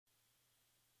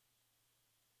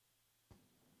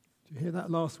Did you hear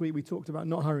that? Last week we talked about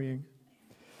not hurrying.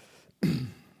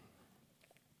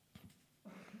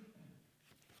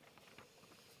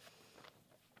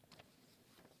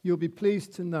 You'll be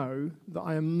pleased to know that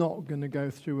I am not going to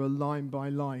go through a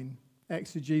line-by-line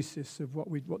exegesis of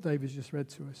what David's just read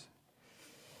to us.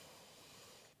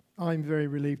 I'm very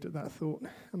relieved at that thought,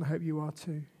 and I hope you are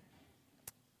too.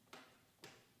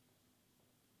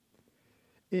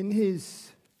 In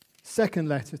his second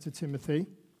letter to Timothy,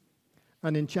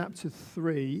 and in chapter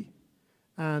 3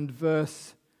 and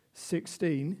verse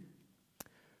 16,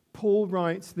 Paul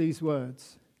writes these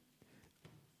words: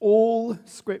 "All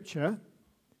Scripture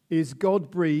is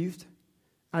God-breathed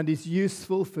and is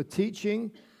useful for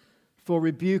teaching, for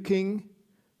rebuking,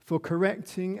 for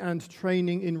correcting and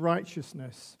training in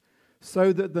righteousness,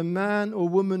 so that the man or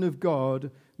woman of God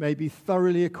may be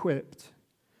thoroughly equipped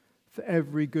for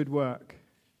every good work."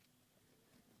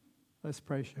 Let's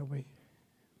pray, shall we?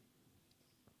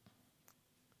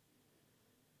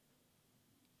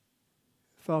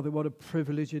 Father, what a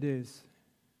privilege it is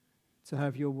to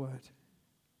have your word.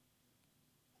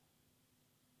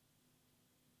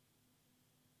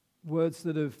 Words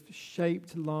that have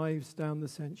shaped lives down the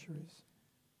centuries.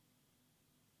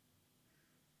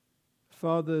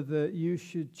 Father, that you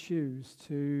should choose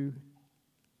to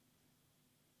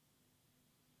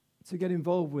get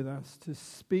involved with us, to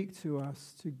speak to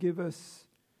us, to give us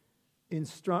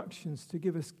instructions, to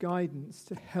give us guidance,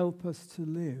 to help us to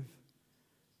live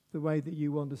the way that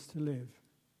you want us to live,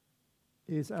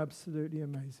 is absolutely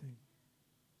amazing.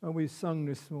 And we've sung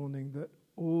this morning that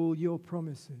all your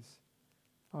promises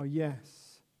are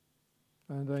yes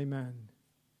and amen.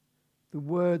 The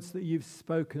words that you've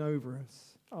spoken over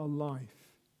us are life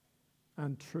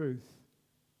and truth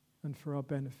and for our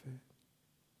benefit.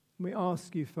 And we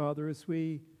ask you, Father, as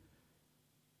we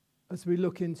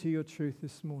look into your truth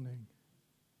this morning,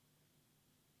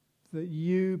 that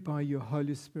you, by your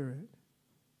Holy Spirit,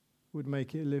 would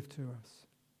make it live to us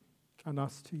and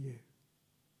us to you.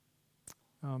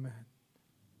 Amen.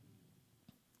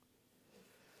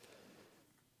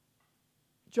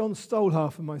 John stole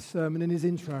half of my sermon in his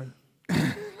intro.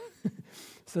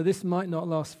 So this might not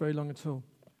last very long at all.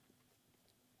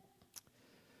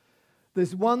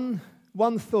 There's one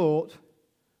thought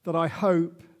that I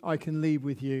hope I can leave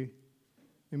with you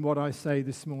in what I say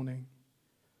this morning.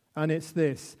 And it's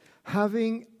this: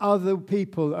 having other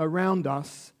people around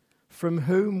us from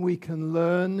whom we can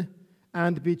learn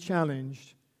and be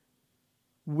challenged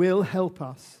will help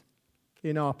us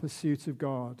in our pursuit of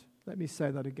God. Let me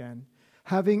say that again.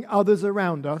 Having others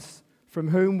around us from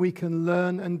whom we can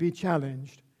learn and be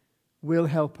challenged will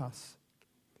help us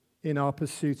in our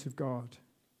pursuit of God.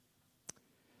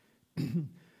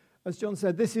 As John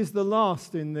said, this is the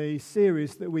last in the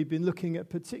series that we've been looking at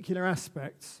particular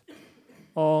aspects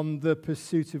on the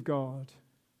pursuit of God.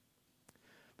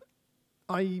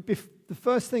 The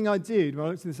first thing I did when I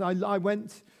looked at this, I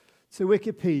went to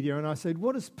Wikipedia and I said,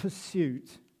 what does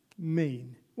pursuit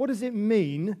mean? What does it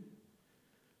mean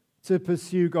to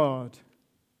pursue God?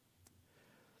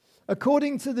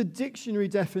 According to the dictionary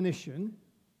definition,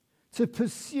 to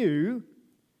pursue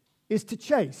is to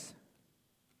chase,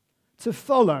 to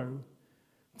follow,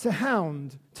 to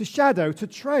hound, to shadow, to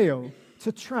trail,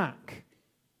 to track.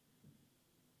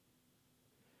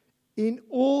 In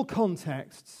all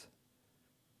contexts,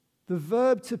 the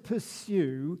verb to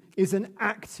pursue is an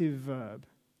active verb,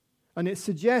 and it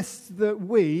suggests that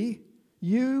we,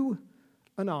 you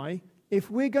and I,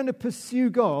 if we're going to pursue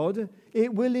God,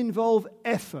 it will involve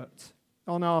effort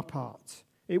on our part.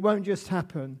 It won't just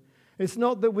happen. It's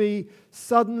not that we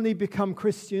suddenly become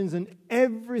Christians and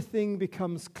everything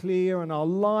becomes clear and our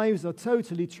lives are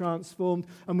totally transformed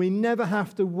and we never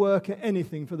have to work at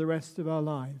anything for the rest of our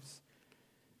lives.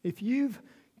 If you've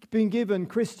been given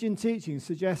Christian teaching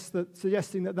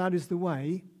suggesting that is the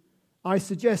way, I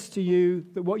suggest to you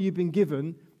that what you've been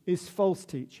given is false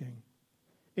teaching.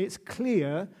 It's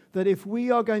clear that if we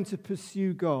are going to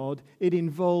pursue God, it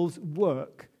involves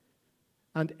work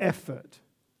and effort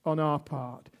on our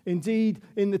part. Indeed,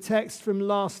 in the text from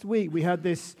last week, we had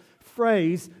this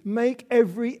phrase, make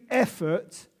every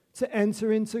effort to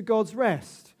enter into God's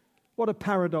rest. What a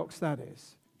paradox that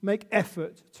is. Make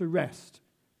effort to rest.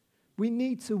 We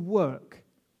need to work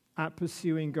at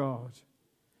pursuing God.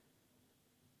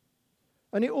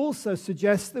 And it also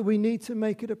suggests that we need to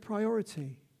make it a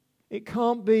priority. It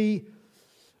can't be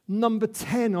number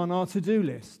 10 on our to-do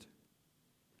list.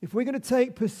 If we're going to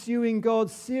take pursuing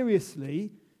God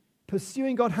seriously,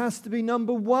 pursuing God has to be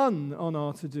number 1 on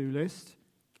our to-do list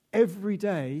every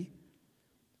day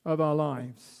of our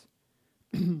lives.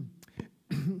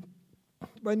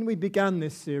 When we began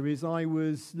this series, I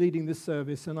was leading the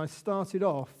service, and I started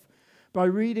off by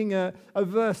reading a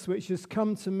verse which has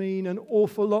come to mean an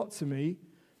awful lot to me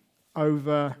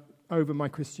over my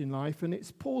Christian life, and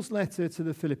it's Paul's letter to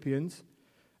the Philippians,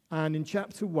 and in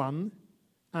chapter 1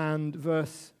 and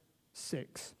verse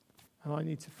 6. And I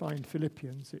need to find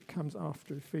Philippians. It comes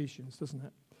after Ephesians, doesn't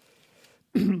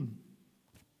it?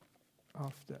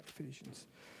 After Ephesians.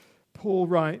 Paul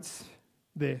writes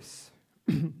this,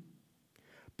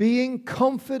 being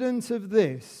confident of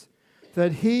this,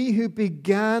 that he who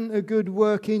began a good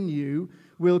work in you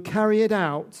will carry it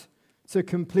out to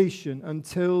completion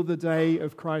until the day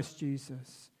of Christ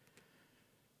Jesus.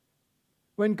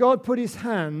 When God put his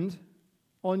hand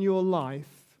on your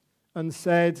life and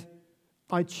said,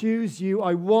 I choose you,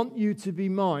 I want you to be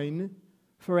mine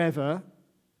forever,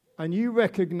 and you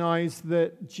recognize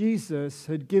that Jesus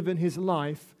had given his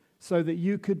life so that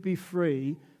you could be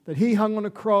free, that he hung on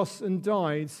a cross and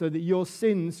died so that your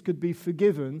sins could be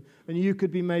forgiven and you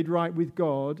could be made right with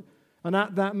God, and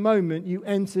at that moment you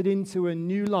entered into a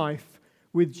new life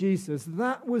with Jesus.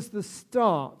 That was the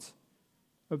start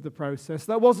of the process.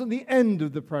 That wasn't the end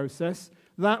of the process.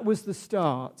 That was the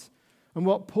start. And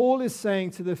what Paul is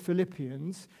saying to the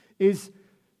Philippians is,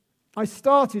 I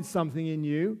started something in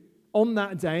you on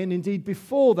that day, and indeed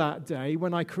before that day,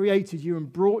 when I created you and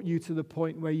brought you to the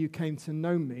point where you came to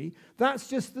know me. That's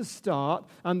just the start,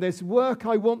 and there's work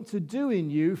I want to do in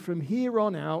you from here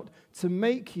on out to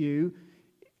make you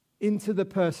into the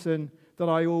person that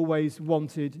I always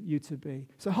wanted you to be.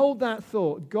 So hold that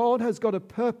thought. God has got a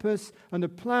purpose and a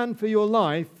plan for your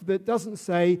life that doesn't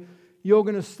say you're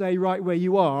going to stay right where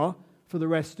you are for the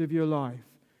rest of your life.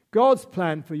 God's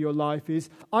plan for your life is,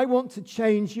 I want to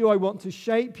change you, I want to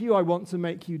shape you, I want to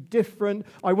make you different,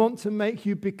 I want to make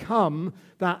you become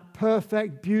that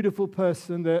perfect, beautiful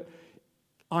person that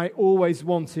I always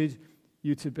wanted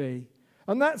you to be.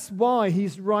 And that's why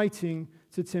he's writing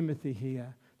to Timothy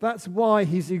here. That's why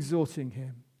he's exhorting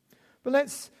him. But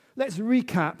let's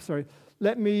recap.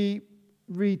 Let me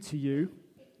read to you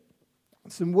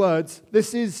some words.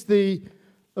 This is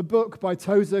a book by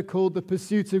Tozer called The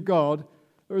Pursuit of God.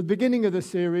 At the beginning of the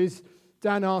series,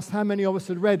 Dan asked how many of us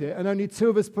had read it, and only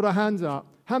 2 of us put our hands up.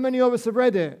 How many of us have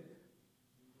read it?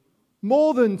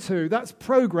 More than 2. That's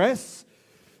progress.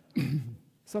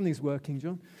 Something's working,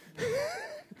 John.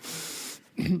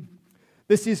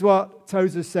 This is what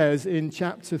Tozer says in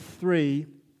chapter 3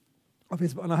 of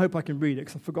his book, and I hope I can read it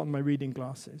because I've forgotten my reading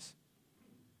glasses.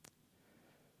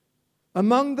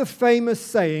 Among the famous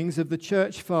sayings of the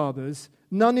church fathers,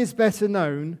 none is better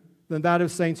known than that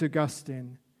of St.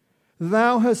 Augustine.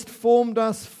 Thou hast formed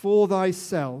us for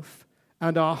thyself,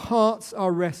 and our hearts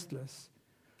are restless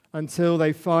until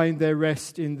they find their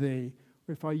rest in thee.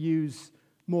 Or if I use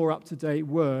more up-to-date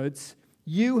words,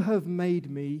 you have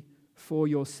made me for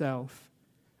yourself,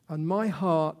 and my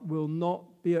heart will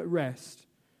not be at rest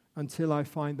until I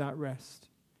find that rest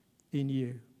in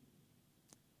you.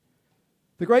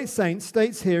 The great saint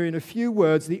states here in a few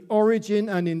words the origin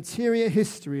and interior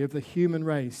history of the human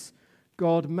race.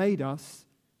 God made us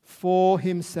for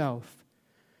himself.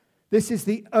 This is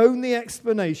the only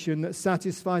explanation that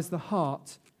satisfies the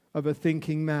heart of a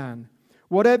thinking man,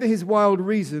 whatever his wild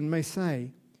reason may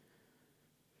say.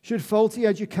 Should faulty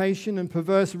education and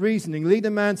perverse reasoning lead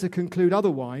a man to conclude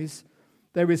otherwise,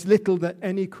 there is little that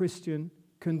any Christian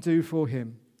can do for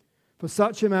him. For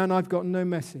such a man, I've got no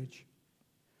message.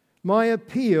 My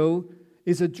appeal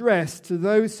is addressed to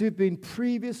those who've been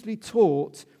previously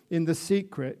taught in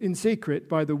secret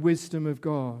by the wisdom of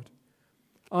God.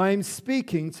 I am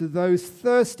speaking to those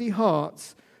thirsty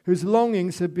hearts whose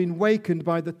longings have been wakened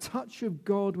by the touch of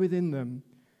God within them,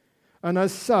 and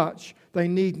as such, they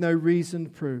need no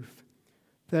reasoned proof.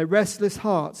 Their restless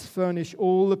hearts furnish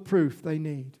all the proof they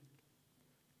need.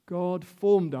 God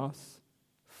formed us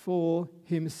for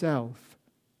himself.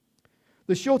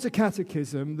 The Shorter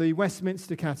Catechism, the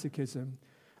Westminster Catechism,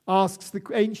 asks the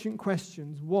ancient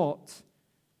questions, what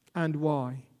and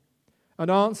why,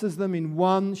 and answers them in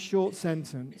one short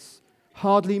sentence,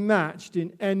 hardly matched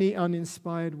in any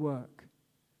uninspired work.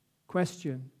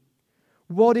 Question: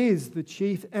 what is the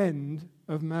chief end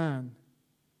of man?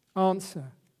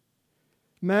 Answer: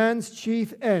 man's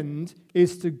chief end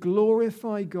is to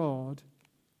glorify God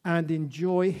and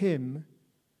enjoy him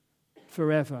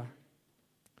forever.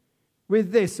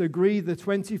 With this agree the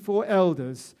 24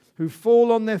 elders who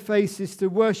fall on their faces to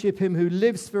worship him who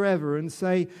lives forever and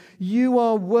say, you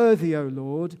are worthy, O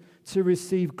Lord, to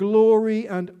receive glory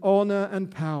and honor and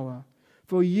power,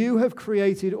 for you have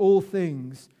created all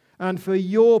things, and for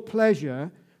your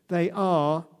pleasure they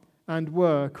are and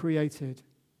were created.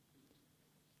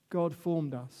 God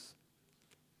formed us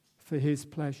for his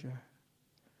pleasure.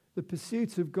 The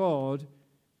pursuit of God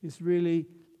is really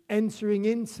entering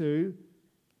into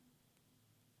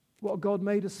what God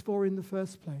made us for in the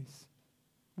first place.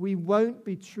 We won't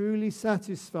be truly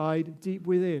satisfied deep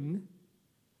within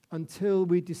until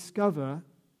we discover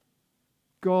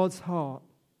God's heart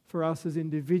for us as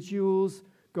individuals,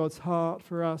 God's heart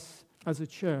for us as a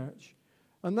church.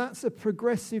 And that's a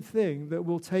progressive thing that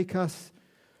will take us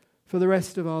for the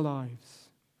rest of our lives.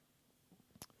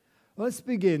 Let's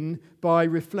begin by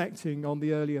reflecting on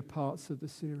the earlier parts of the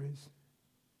series.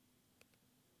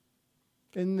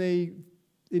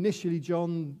 Initially,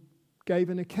 John gave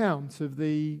an account of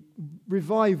the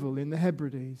revival in the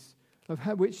Hebrides,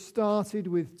 which started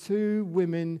with two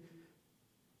women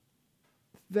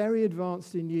very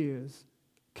advanced in years,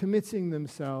 committing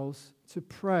themselves to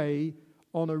pray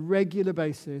on a regular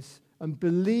basis and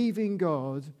believing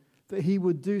God that he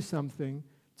would do something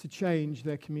to change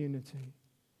their community.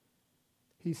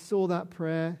 He saw that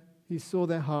prayer. He saw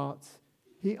their hearts.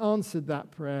 He answered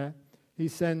that prayer. He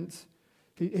sent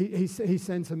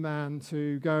a man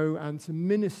to go and to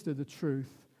minister the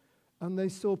truth. And they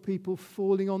saw people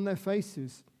falling on their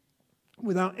faces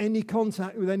without any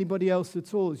contact with anybody else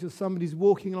at all. It's just somebody's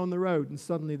walking on the road and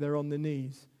suddenly they're on their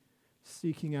knees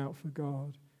seeking out for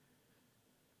God.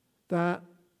 That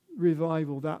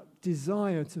revival, that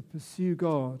desire to pursue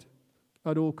God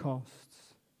at all costs.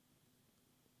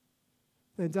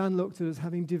 Then Dan looked at us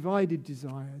having divided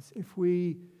desires. If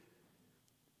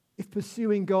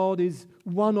pursuing God is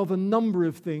one of a number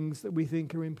of things that we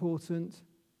think are important,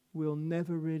 we'll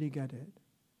never really get it.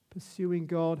 Pursuing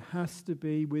God has to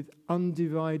be with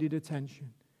undivided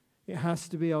attention. It has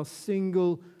to be our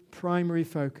single primary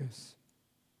focus.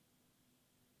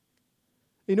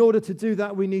 In order to do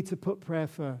that, we need to put prayer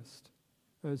first,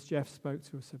 as Jeff spoke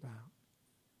to us about.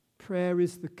 Prayer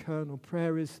is the kernel.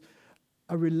 Prayer is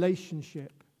a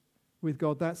relationship with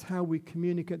God. That's how we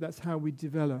communicate. That's how we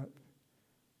develop.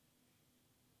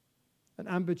 And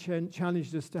Amber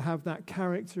challenged us to have that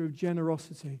character of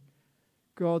generosity.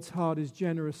 God's heart is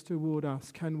generous toward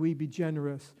us. Can we be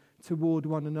generous toward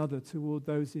one another, toward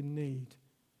those in need?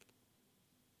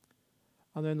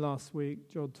 And then last week,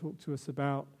 John talked to us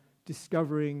about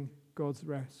discovering God's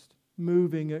rest,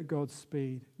 moving at God's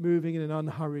speed, moving in an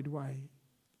unhurried way.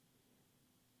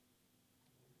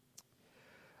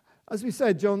 As we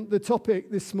said, John, the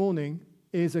topic this morning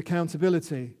is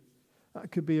accountability.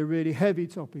 That could be a really heavy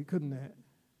topic, couldn't it?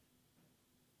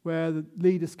 Where the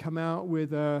leaders come out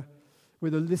with a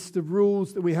list of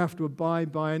rules that we have to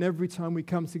abide by, and every time we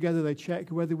come together, they check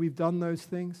whether we've done those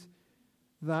things.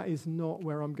 That is not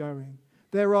where I'm going.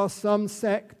 There are some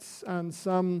sects and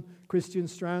some Christian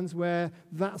strands where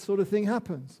that sort of thing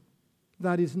happens.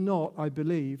 That is not, I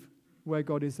believe, where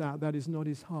God is at. That is not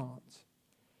his heart.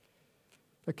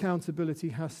 Accountability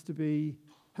has to be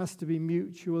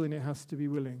mutual, and it has to be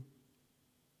willing.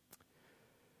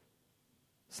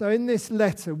 So in this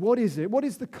letter, what is it? What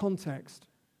is the context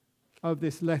of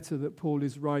this letter that Paul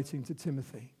is writing to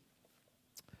Timothy?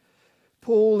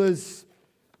 Paul has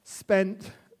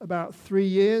spent about 3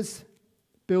 years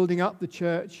building up the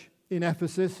church in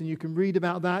Ephesus, and you can read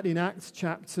about that in Acts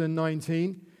chapter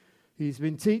 19. He's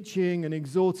been teaching and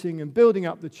exhorting and building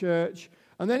up the church,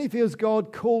 and then he feels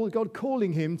God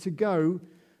calling him to go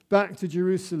back to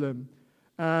Jerusalem.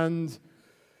 And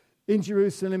in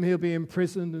Jerusalem, he'll be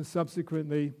imprisoned and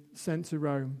subsequently sent to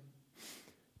Rome.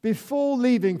 Before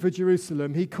leaving for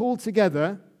Jerusalem, he called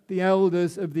together the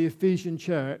elders of the Ephesian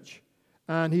church,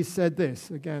 and he said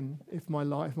this. Again, if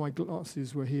my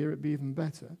glasses were here, it'd be even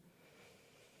better.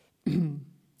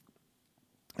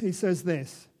 He says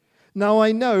this: "Now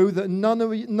I know that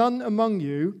none among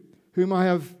you whom I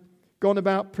have gone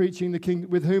about preaching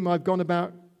with whom I've gone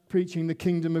about preaching the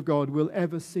kingdom of God will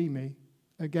ever see me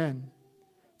again.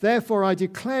 Therefore I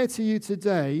declare to you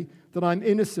today that I'm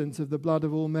innocent of the blood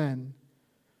of all men.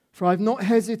 For I've not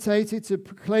hesitated to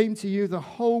proclaim to you the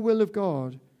whole will of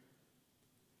God.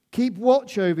 Keep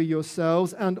watch over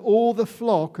yourselves and all the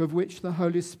flock of which the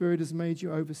Holy Spirit has made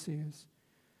you overseers.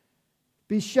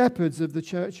 Be shepherds of the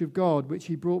church of God, which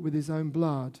he brought with his own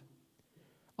blood.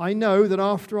 I know that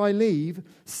after I leave,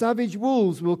 savage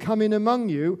wolves will come in among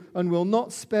you and will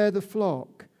not spare the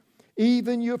flock.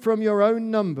 Even from your own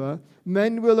number,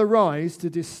 men will arise to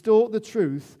distort the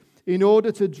truth in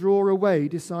order to draw away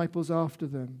disciples after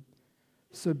them.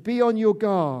 So be on your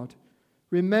guard.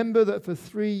 Remember that for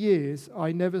 3 years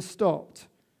I never stopped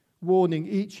warning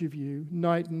each of you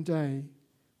night and day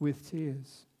with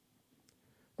tears."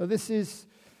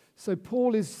 So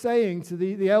Paul is saying to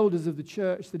the elders of the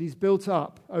church that he's built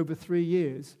up over 3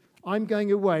 years, I'm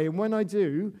going away, and when I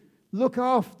do, look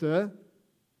after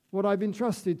what I've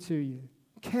entrusted to you.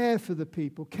 Care for the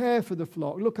people, care for the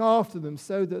flock, look after them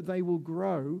so that they will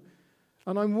grow.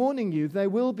 And I'm warning you,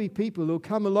 there will be people who'll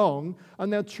come along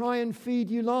and they'll try and feed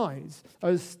you lies,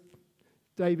 as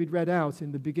David read out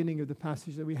in the beginning of the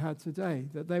passage that we had today,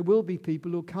 that there will be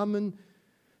people who'll come and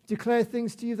declare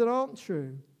things to you that aren't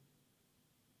true.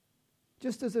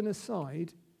 Just as an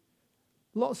aside,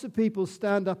 lots of people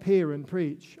stand up here and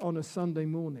preach on a Sunday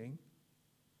morning.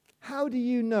 How do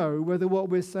you know whether what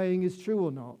we're saying is true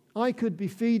or not? I could be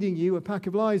feeding you a pack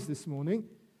of lies this morning.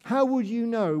 How would you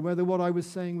know whether what I was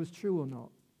saying was true or not?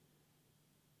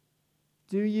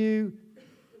 Do you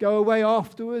go away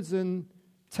afterwards and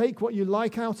take what you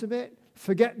like out of it,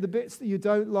 forget the bits that you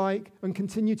don't like, and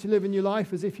continue to live in your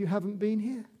life as if you haven't been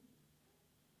here?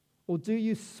 Or do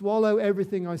you swallow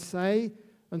everything I say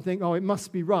and think, oh, it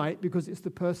must be right because it's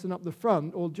the person up the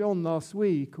front, or John last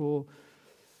week, or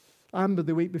Amber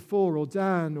the week before, or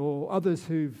Dan, or others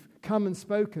who've come and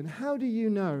spoken? How do you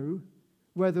know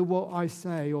whether what I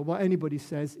say or what anybody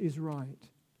says is right?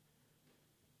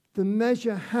 The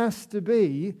measure has to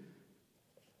be,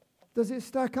 does it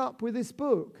stack up with this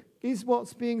book? Is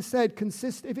what's being said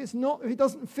consistent? If it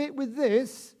doesn't fit with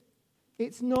this,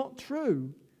 it's not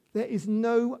true. There is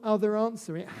no other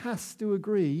answer. It has to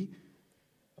agree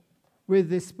with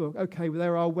this book. Okay, well,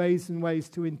 there are ways and ways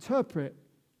to interpret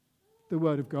the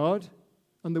Word of God,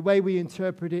 and the way we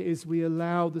interpret it is we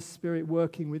allow the Spirit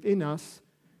working within us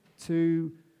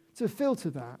to filter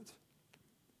that.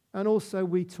 And also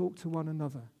we talk to one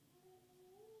another.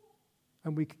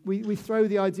 And we throw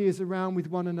the ideas around with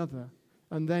one another.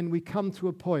 And then we come to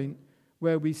a point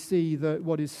where we see that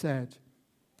what is said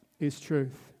is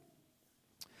truth.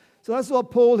 So that's what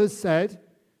Paul has said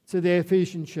to the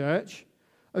Ephesian church.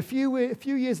 A few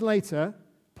years later,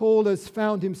 Paul has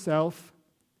found himself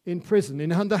in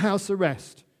prison, under house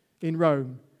arrest in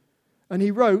Rome. And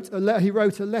he wrote a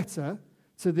letter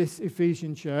to this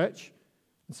Ephesian church.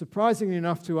 And surprisingly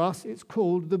enough to us, it's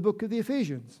called the Book of the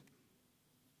Ephesians.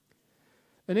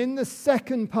 And in the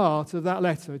second part of that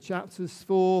letter, chapters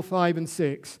 4, 5, and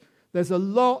 6, there's a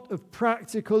lot of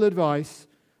practical advice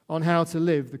on how to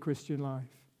live the Christian life.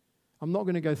 I'm not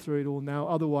going to go through it all now.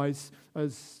 Otherwise,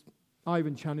 as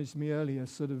Ivan challenged me earlier,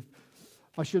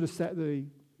 I should have set the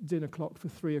dinner clock for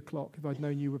 3 o'clock if I'd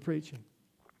known you were preaching.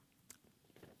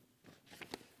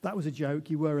 That was a joke.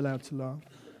 You were allowed to laugh.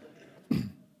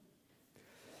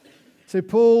 So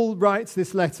Paul writes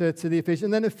this letter to the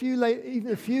Ephesians, and then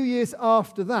even a few years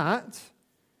after that,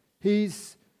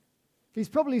 he's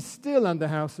probably still under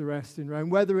house arrest in Rome.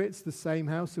 Whether it's the same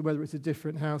house or whether it's a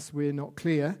different house, we're not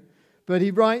clear. But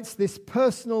he writes this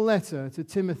personal letter to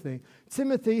Timothy.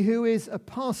 Timothy, who is a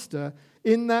pastor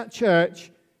in that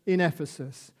church in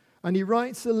Ephesus. And he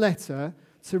writes a letter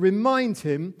to remind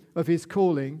him of his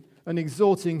calling and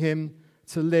exhorting him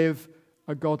to live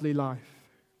a godly life.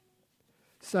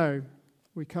 So,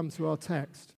 we come to our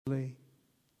text.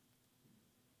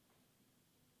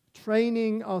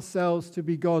 Training ourselves to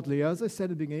be godly, as I said at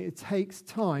the beginning, it takes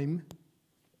time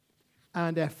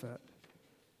and effort.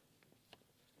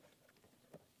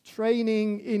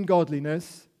 Training in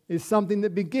godliness is something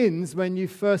that begins when you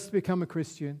first become a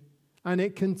Christian, and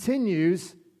it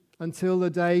continues until the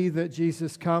day that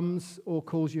Jesus comes or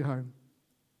calls you home.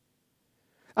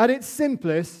 At its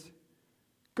simplest,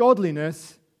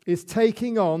 godliness is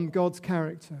taking on God's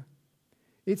character.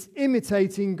 It's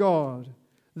imitating God.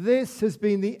 This has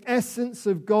been the essence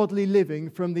of godly living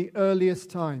from the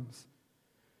earliest times.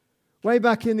 Way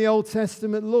back in the Old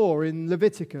Testament law, in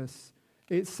Leviticus,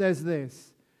 it says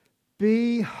this: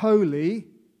 "Be holy,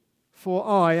 for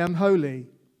I am holy."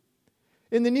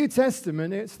 In the New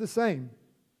Testament, it's the same.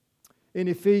 In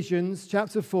Ephesians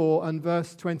chapter 4 and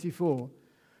verse 24,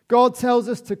 God tells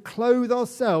us to clothe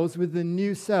ourselves with the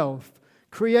new self,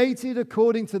 created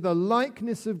according to the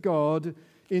likeness of God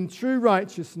in true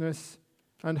righteousness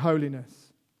and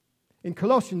holiness. In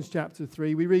Colossians chapter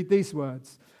 3, we read these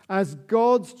words: "As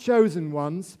God's chosen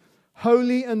ones,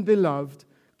 holy and beloved,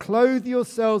 clothe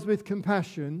yourselves with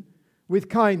compassion, with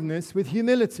kindness, with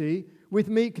humility, with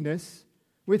meekness,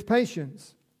 with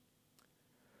patience."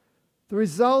 The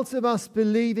result of us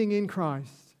believing in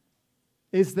Christ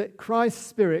is that Christ's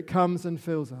Spirit comes and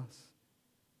fills us,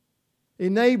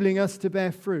 enabling us to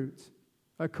bear fruit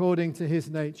according to His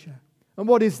nature. And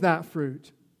what is that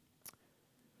fruit?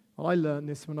 Well, I learned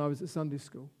this when I was at Sunday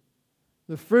school.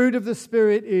 The fruit of the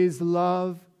Spirit is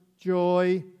love,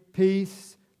 joy,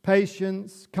 peace,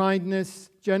 patience, kindness,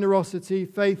 generosity,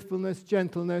 faithfulness,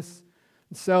 gentleness,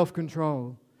 and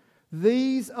self-control.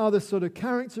 These are the sort of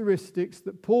characteristics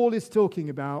that Paul is talking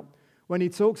about when he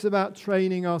talks about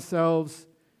training ourselves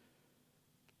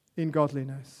in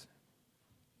godliness.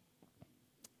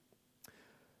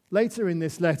 Later in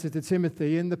this letter to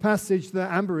Timothy, in the passage that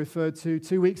Amber referred to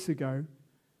 2 weeks ago,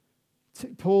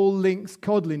 Paul links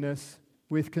godliness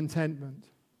with contentment.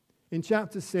 In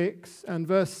chapter 6 and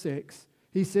verse 6,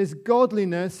 he says,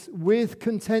 godliness with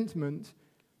contentment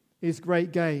is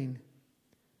great gain.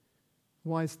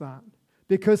 Why is that?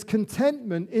 Because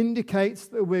contentment indicates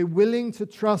that we're willing to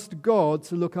trust God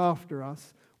to look after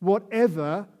us,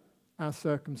 whatever our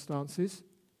circumstances.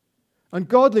 And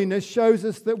godliness shows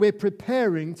us that we're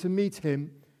preparing to meet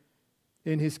him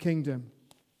in his kingdom.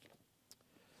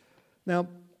 Now,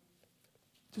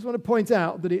 just want to point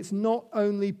out that it's not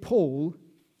only Paul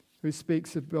who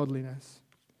speaks of godliness.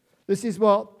 This is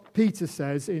what Peter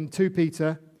says in 2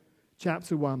 Peter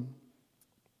chapter 1.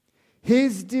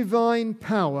 His divine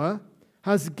power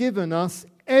has given us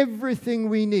everything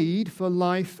we need for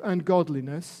life and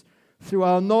godliness through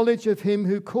our knowledge of him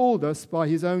who called us by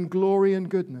his own glory and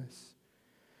goodness.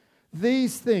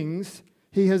 These things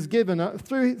he has given us,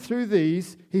 through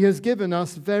these he has given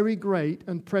us very great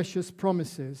and precious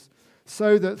promises,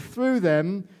 so that through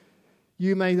them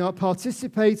you may not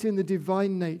participate in the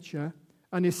divine nature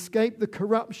and escape the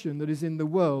corruption that is in the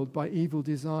world by evil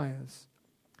desires.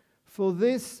 For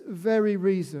this very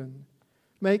reason,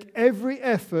 make every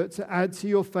effort to add to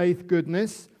your faith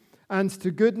goodness, and to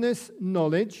goodness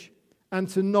knowledge, and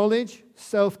to knowledge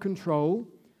self-control,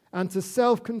 and to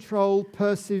self-control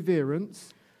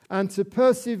perseverance, and to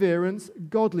perseverance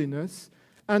godliness,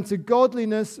 and to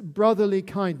godliness brotherly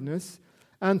kindness,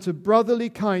 and to brotherly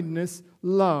kindness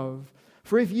love.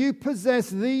 For if you possess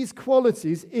these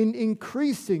qualities in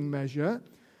increasing measure,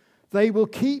 they will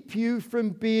keep you from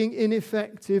being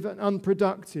ineffective and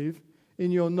unproductive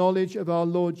in your knowledge of our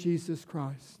Lord Jesus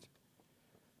Christ.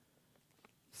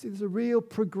 See, there's a real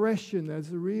progression,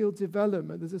 there's a real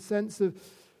development, there's a sense of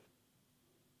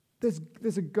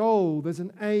there's a goal, there's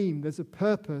an aim, there's a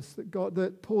purpose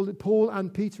that Paul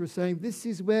and Peter are saying, this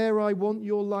is where I want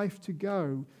your life to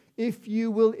go. If you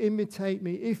will imitate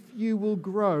me, if you will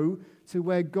grow to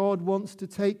where God wants to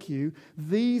take you,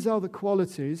 these are the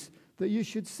qualities that you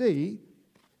should see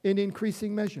in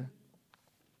increasing measure.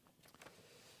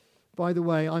 By the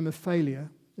way, I'm a failure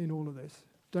in all of this.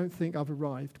 Don't think I've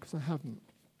arrived, because I haven't.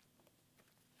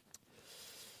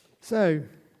 So,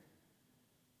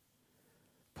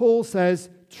 Paul says,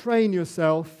 train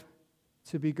yourself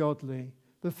to be godly.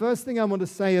 The first thing I want to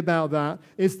say about that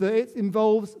is that it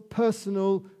involves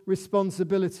personal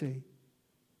responsibility.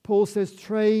 Paul says,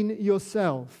 train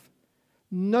yourself.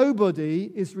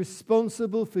 Nobody is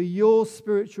responsible for your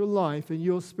spiritual life and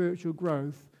your spiritual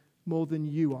growth more than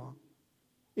you are.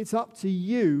 It's up to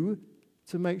you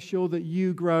to make sure that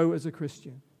you grow as a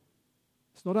Christian.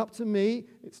 It's not up to me.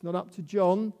 It's not up to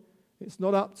John. It's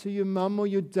not up to your mum or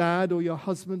your dad or your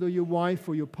husband or your wife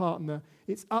or your partner.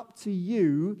 It's up to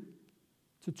you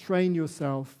to train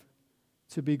yourself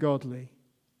to be godly.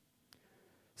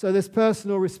 So there's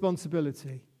personal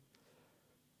responsibility.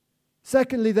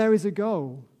 Secondly, there is a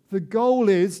goal. The goal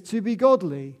is to be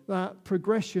godly, that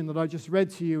progression that I just read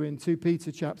to you in 2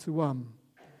 Peter chapter 1.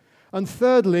 And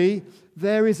thirdly,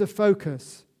 there is a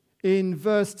focus. In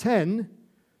verse 10,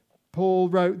 Paul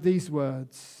wrote these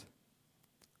words: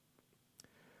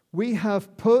 we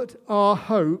have put our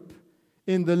hope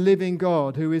in the living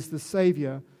God, who is the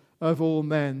Savior of all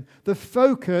men. The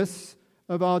focus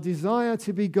of our desire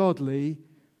to be godly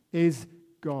is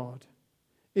God.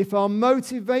 If our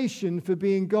motivation for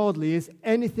being godly is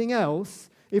anything else,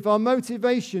 if our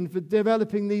motivation for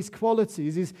developing these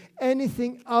qualities is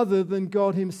anything other than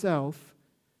God himself,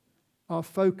 our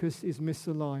focus is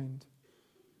misaligned,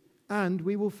 and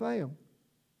we will fail.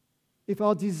 If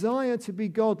our desire to be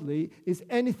godly is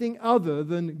anything other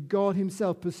than God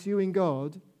himself, pursuing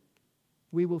God,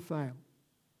 we will fail.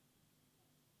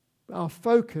 But our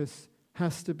focus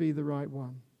has to be the right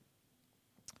one.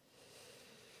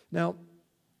 Now,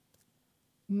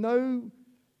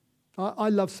 I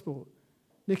love sport.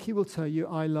 Nikki will tell you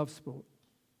I love sport.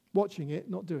 Watching it,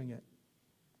 not doing it.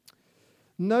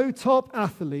 No top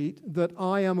athlete that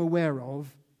I am aware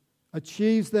of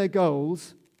achieves their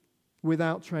goals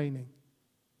without training.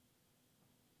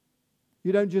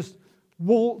 You don't just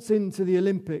waltz into the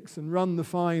Olympics and run the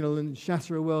final and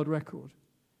shatter a world record.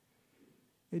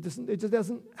 It just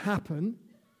doesn't happen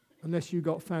unless you've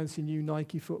got fancy new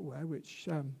Nike footwear, which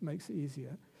makes it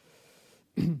easier.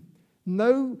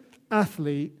 No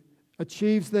athlete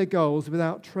achieves their goals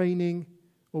without training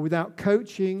or without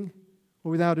coaching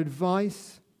or without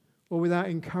advice or without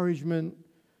encouragement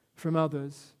from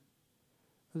others.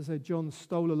 As I say, John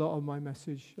stole a lot of my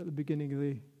message at the beginning of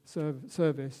the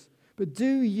service. But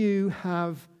do you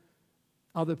have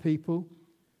other people,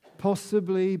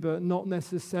 possibly, but not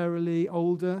necessarily,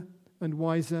 older and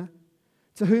wiser,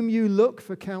 to whom you look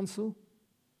for counsel?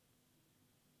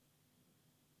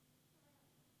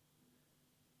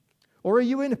 Or are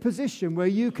you in a position where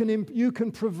you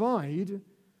can provide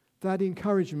that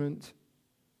encouragement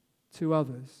to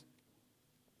others?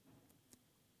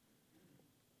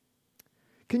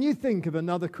 Can you think of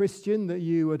another Christian that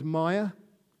you admire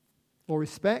or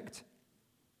respect?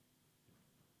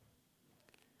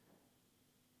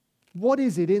 What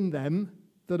is it in them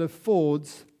that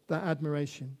affords that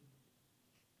admiration?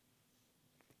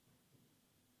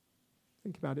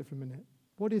 Think about it for a minute.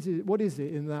 What is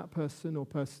it in that person or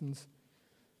persons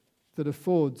that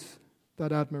affords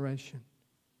that admiration?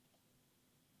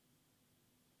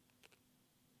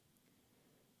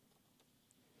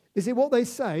 Is it what they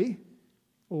say,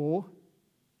 or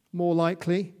more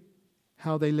likely,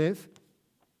 how they live?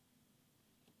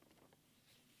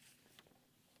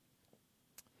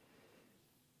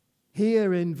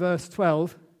 Here in verse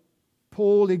 12,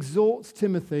 Paul exhorts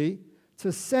Timothy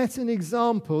to set an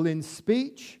example in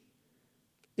speech,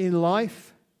 in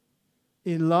life,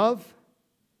 in love,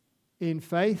 in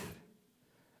faith,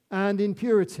 and in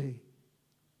purity.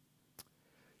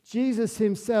 Jesus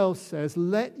himself says,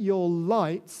 "Let your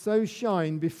light so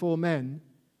shine before men,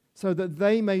 so that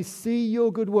they may see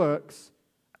your good works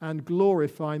and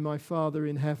glorify my Father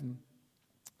in heaven."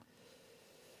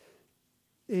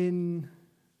 In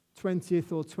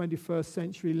 20th or 21st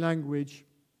century language,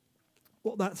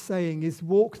 what that's saying is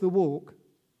walk the walk,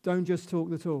 don't just talk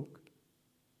the talk.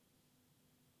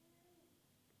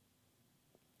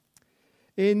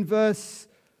 In verse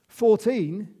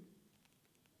 14,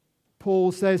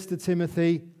 Paul says to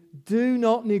Timothy, "Do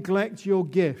not neglect your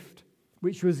gift,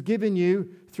 which was given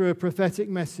you through a prophetic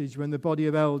message when the body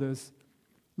of elders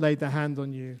laid their hand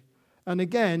on you." And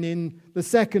again, in the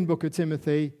second book of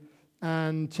Timothy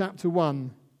and chapter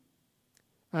 1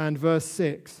 and verse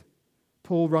 6,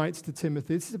 Paul writes to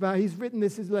Timothy. He's written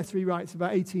this letter he writes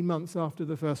about 18 months after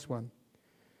the first one.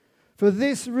 "For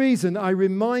this reason I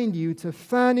remind you to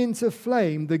fan into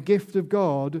flame the gift of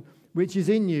God which is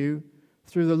in you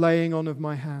through the laying on of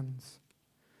my hands."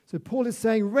 So Paul is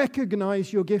saying,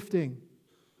 recognize your gifting.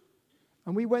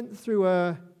 And we went through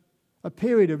a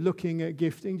period of looking at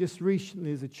gifting just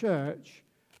recently as a church,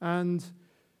 and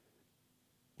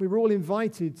we were all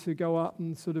invited to go up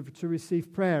and to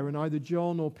receive prayer, and either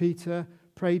John or Peter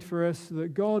prayed for us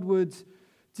that God would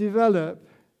develop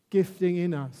gifting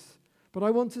in us. But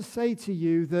I want to say to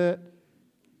you that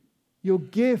your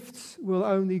gifts will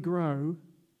only grow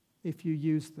if you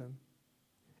use them.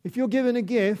 If you're given a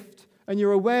gift and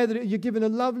you're aware that you're given a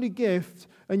lovely gift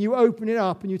and you open it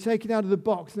up and you take it out of the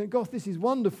box and think, "God, this is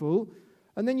wonderful,"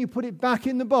 and then you put it back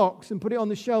in the box and put it on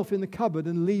the shelf in the cupboard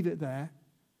and leave it there,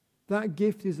 that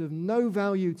gift is of no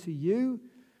value to you.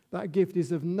 That gift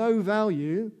is of no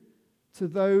value to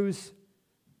those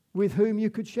with whom you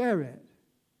could share it.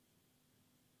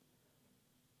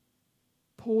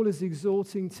 Paul is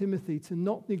exhorting Timothy to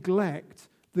not neglect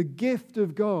the gift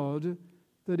of God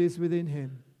that is within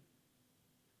him.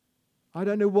 I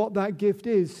don't know what that gift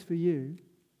is for you.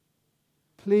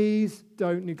 Please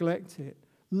don't neglect it.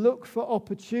 Look for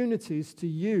opportunities to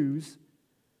use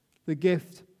the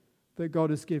gift that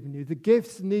God has given you. The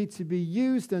gifts need to be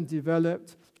used and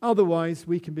developed, otherwise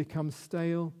we can become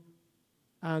stale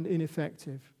and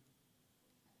ineffective.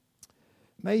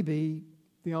 Maybe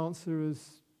the answer,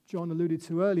 as John alluded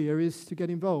to earlier, is to get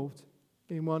involved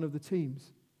in one of the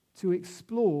teams, to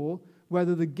explore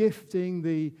whether the gifting,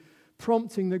 the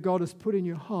prompting that God has put in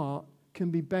your heart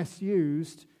can be best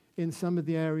used in some of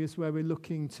the areas where we're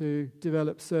looking to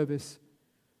develop service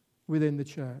within the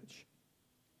church.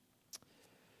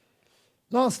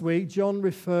 Last week, John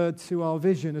referred to our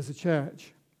vision as a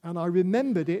church, and I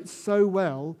remembered it so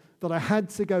well that I had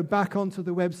to go back onto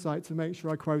the website to make sure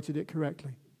I quoted it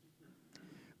correctly.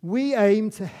 We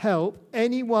aim to help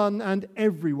anyone and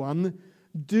everyone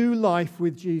do life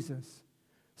with Jesus,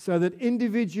 so that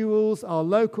individuals, our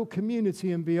local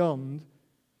community and beyond,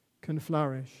 can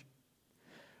flourish.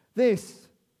 This,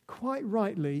 quite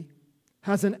rightly,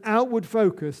 has an outward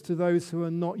focus to those who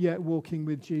are not yet walking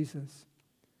with Jesus.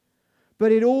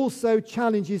 But it also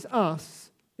challenges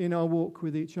us in our walk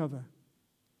with each other.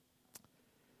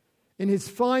 In his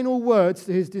final words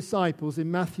to his disciples in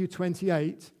Matthew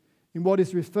 28, in what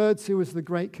is referred to as the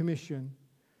Great Commission,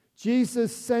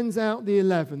 Jesus sends out the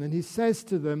 11 and he says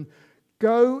to them,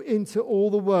 "Go into all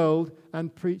the world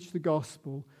and preach the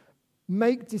gospel.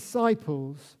 Make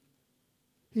disciples."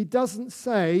 He doesn't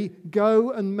say,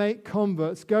 "Go and make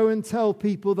converts. Go and tell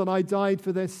people that I died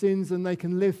for their sins and they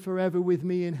can live forever with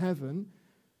me in heaven."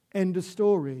 End of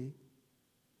story.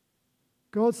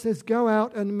 God says, go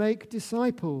out and make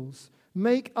disciples.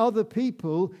 Make other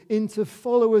people into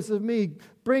followers of me.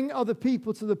 Bring other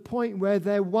people to the point where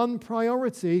their one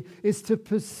priority is to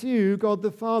pursue God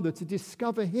the Father, to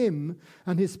discover Him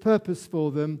and His purpose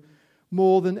for them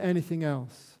more than anything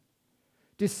else.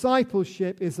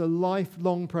 Discipleship is a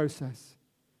lifelong process.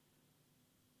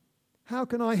 How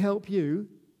can I help you,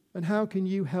 and how can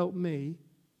you help me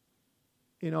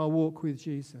in our walk with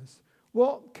Jesus?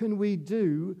 What can we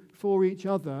do for each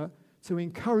other to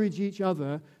encourage each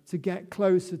other to get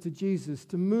closer to Jesus,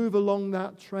 to move along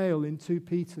that trail in 2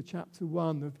 Peter chapter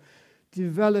 1 of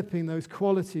developing those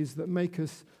qualities that make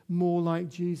us more like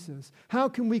Jesus? How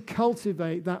can we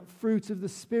cultivate that fruit of the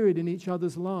Spirit in each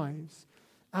other's lives?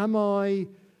 Am I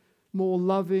more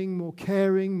loving, more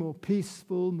caring, more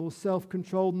peaceful, more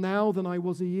self-controlled now than I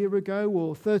was a year ago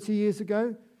or 30 years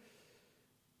ago?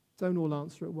 Don't all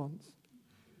answer at once.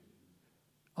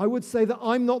 I would say that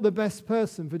I'm not the best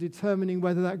person for determining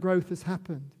whether that growth has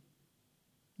happened.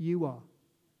 You are.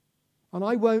 And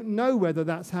I won't know whether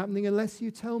that's happening unless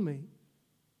you tell me.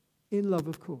 In love,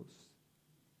 of course.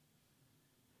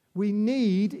 We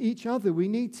need each other. We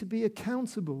need to be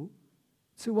accountable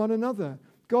to one another.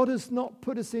 God has not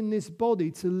put us in this body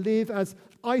to live as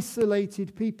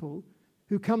isolated people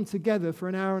who come together for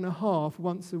an hour and a half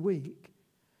once a week.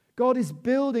 God is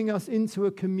building us into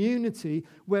a community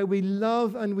where we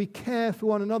love and we care for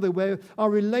one another, where our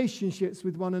relationships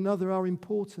with one another are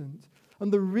important.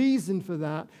 And the reason for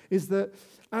that is that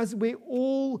as we're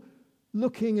all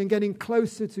looking and getting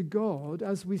closer to God,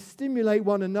 as we stimulate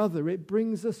one another, it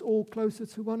brings us all closer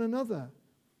to one another.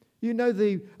 You know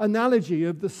the analogy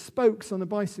of the spokes on a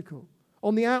bicycle.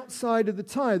 On the outside of the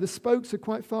tire, the spokes are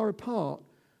quite far apart,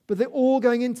 but they're all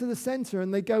going into the center,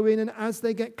 and they go in, and as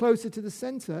they get closer to the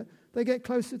center, they get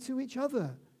closer to each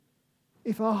other.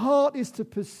 If our heart is to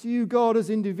pursue God as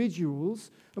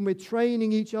individuals, and we're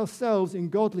training each ourselves in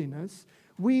godliness,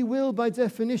 we will, by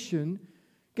definition,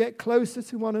 get closer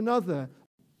to one another.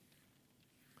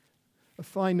 A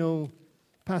final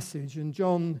passage, and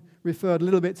John referred a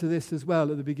little bit to this as well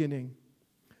at the beginning.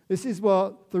 This is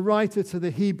what the writer to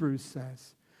the Hebrews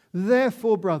says.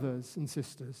 Therefore, brothers and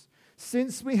sisters,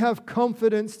 since we have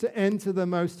confidence to enter the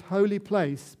most holy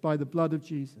place by the blood of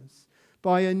Jesus,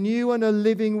 by a new and a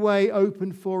living way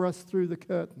opened for us through the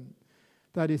curtain,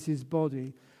 that is His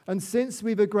body, and since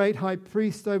we've a great high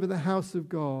priest over the house of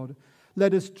God,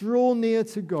 let us draw near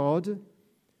to God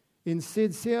in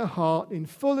sincere heart, in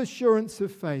full assurance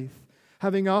of faith,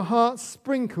 having our hearts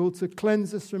sprinkled to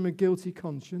cleanse us from a guilty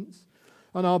conscience,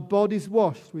 and our bodies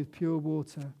washed with pure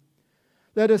water.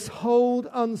 Let us hold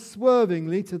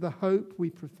unswervingly to the hope we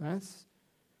profess,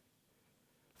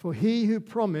 for He who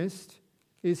promised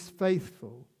is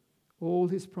faithful. All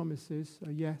His promises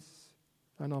are yes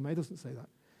and amen. It doesn't say that.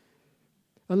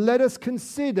 And let us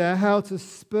consider how to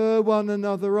spur one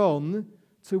another on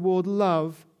toward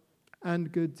love and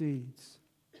good deeds.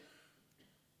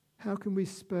 How can we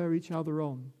spur each other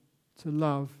on to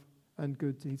love and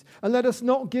good deeds? And let us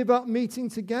not give up meeting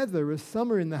together, as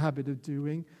some are in the habit of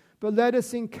doing, but let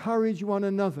us encourage one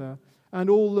another, and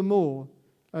all the more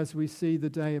as we see the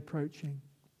day approaching.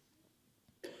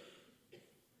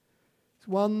 It's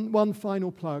one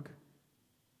final plug.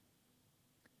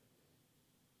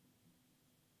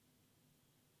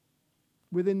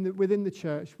 Within the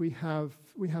church, we have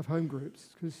home groups,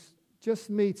 because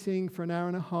just meeting for an hour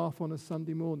and a half on a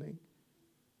Sunday morning,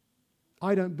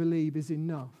 I don't believe is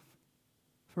enough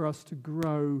for us to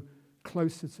grow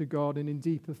closer to God and in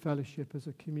deeper fellowship as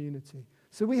a community.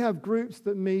 So we have groups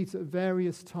that meet at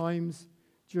various times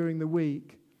during the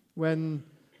week when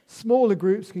smaller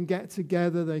groups can get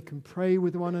together, they can pray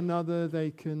with one another,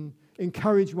 they can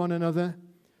encourage one another.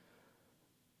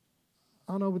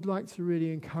 And I would like to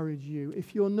really encourage you,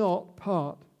 if you're not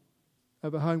part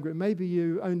of a home group, maybe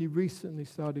you only recently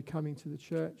started coming to the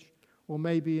church, or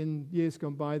maybe in years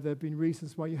gone by there have been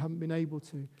reasons why you haven't been able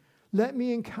to. Let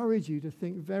me encourage you to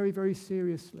think very, very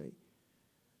seriously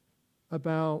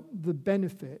about the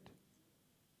benefit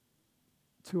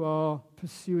to our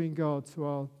pursuing God, to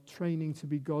our training to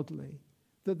be godly,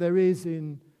 that there is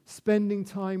in spending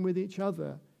time with each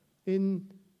other, in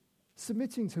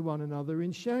submitting to one another,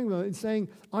 in sharing with, in saying,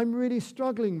 I'm really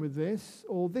struggling with this,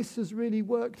 or this has really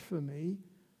worked for me.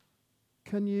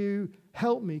 Can you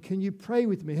help me? Can you pray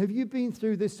with me? Have you been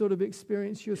through this sort of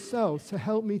experience yourself to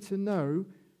help me to know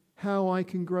how I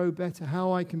can grow better,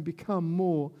 how I can become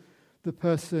more the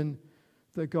person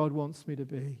that God wants me to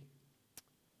be?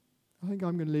 I think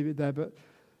I'm going to leave it there, but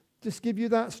just give you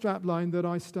that strapline that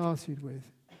I started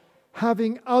with.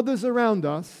 Having others around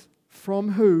us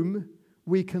from whom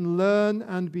we can learn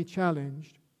and be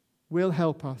challenged will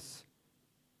help us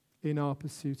in our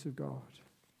pursuit of God.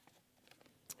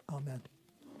 Amen.